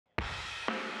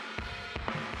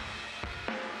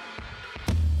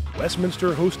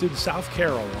Westminster hosted South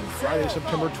Carroll on Friday,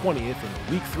 September 20th in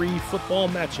a Week 3 football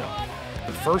matchup,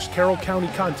 the first Carroll County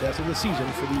contest of the season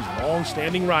for these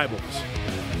long-standing rivals.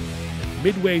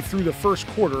 Midway through the first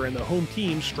quarter and the home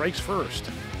team strikes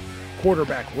first.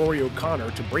 Quarterback Rory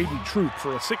O'Connor to Brady Troop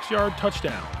for a 6-yard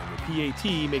touchdown, and the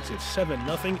PAT makes it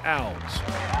 7-0 Owls.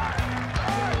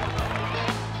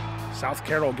 South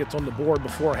Carroll gets on the board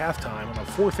before halftime on a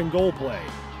 4th and goal play.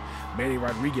 Manny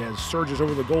Rodriguez surges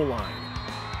over the goal line.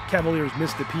 Cavaliers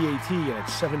miss the PAT and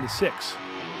it's 7-6.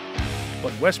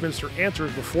 But Westminster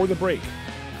answers before the break.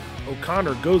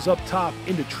 O'Connor goes up top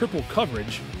into triple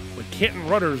coverage, but Canton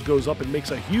Rudders goes up and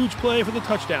makes a huge play for the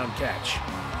touchdown catch.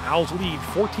 Owls lead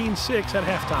 14-6 at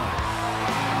halftime.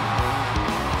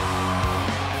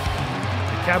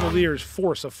 The Cavaliers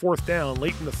force a 4th down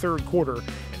late in the third quarter,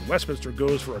 and Westminster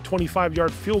goes for a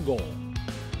 25-yard field goal.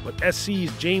 But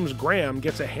SC's James Graham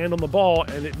gets a hand on the ball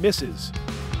and it misses.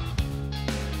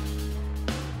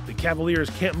 The Cavaliers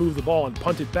can't move the ball and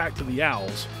punt it back to the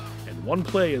Owls, and one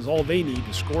play is all they need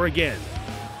to score again.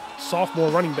 Sophomore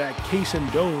running back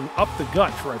Kaysen Doan up the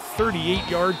gut for a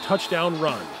 38-yard touchdown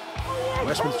run.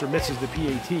 Westminster misses the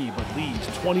PAT but leads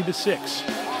 20-6.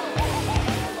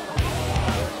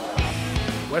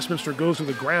 Westminster goes to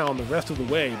the ground the rest of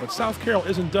the way, but South Carroll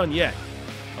isn't done yet.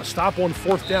 A stop on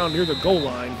 4th down near the goal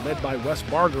line, led by Wes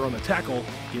Barger on the tackle,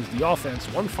 gives the offense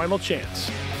one final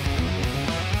chance.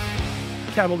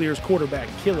 Cavaliers quarterback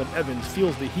Caleb Evans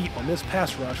feels the heat on this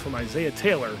pass rush from Isaiah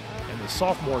Taylor, and the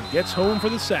sophomore gets home for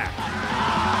the sack.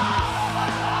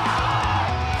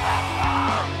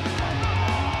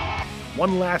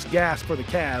 One last gasp for the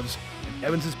Cavs, and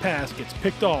Evans' pass gets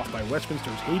picked off by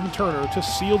Westminster's Hayden Turner to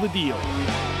seal the deal.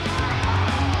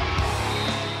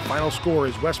 Final score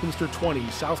is Westminster 20,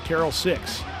 South Carroll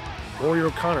 6. Rory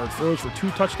O'Connor throws for 2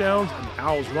 touchdowns, and the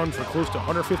Owls run for close to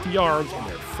 150 yards in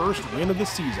their first win of the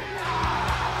season.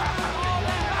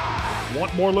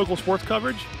 Want more local sports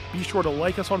coverage? Be sure to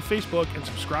like us on Facebook and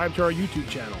subscribe to our YouTube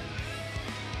channel.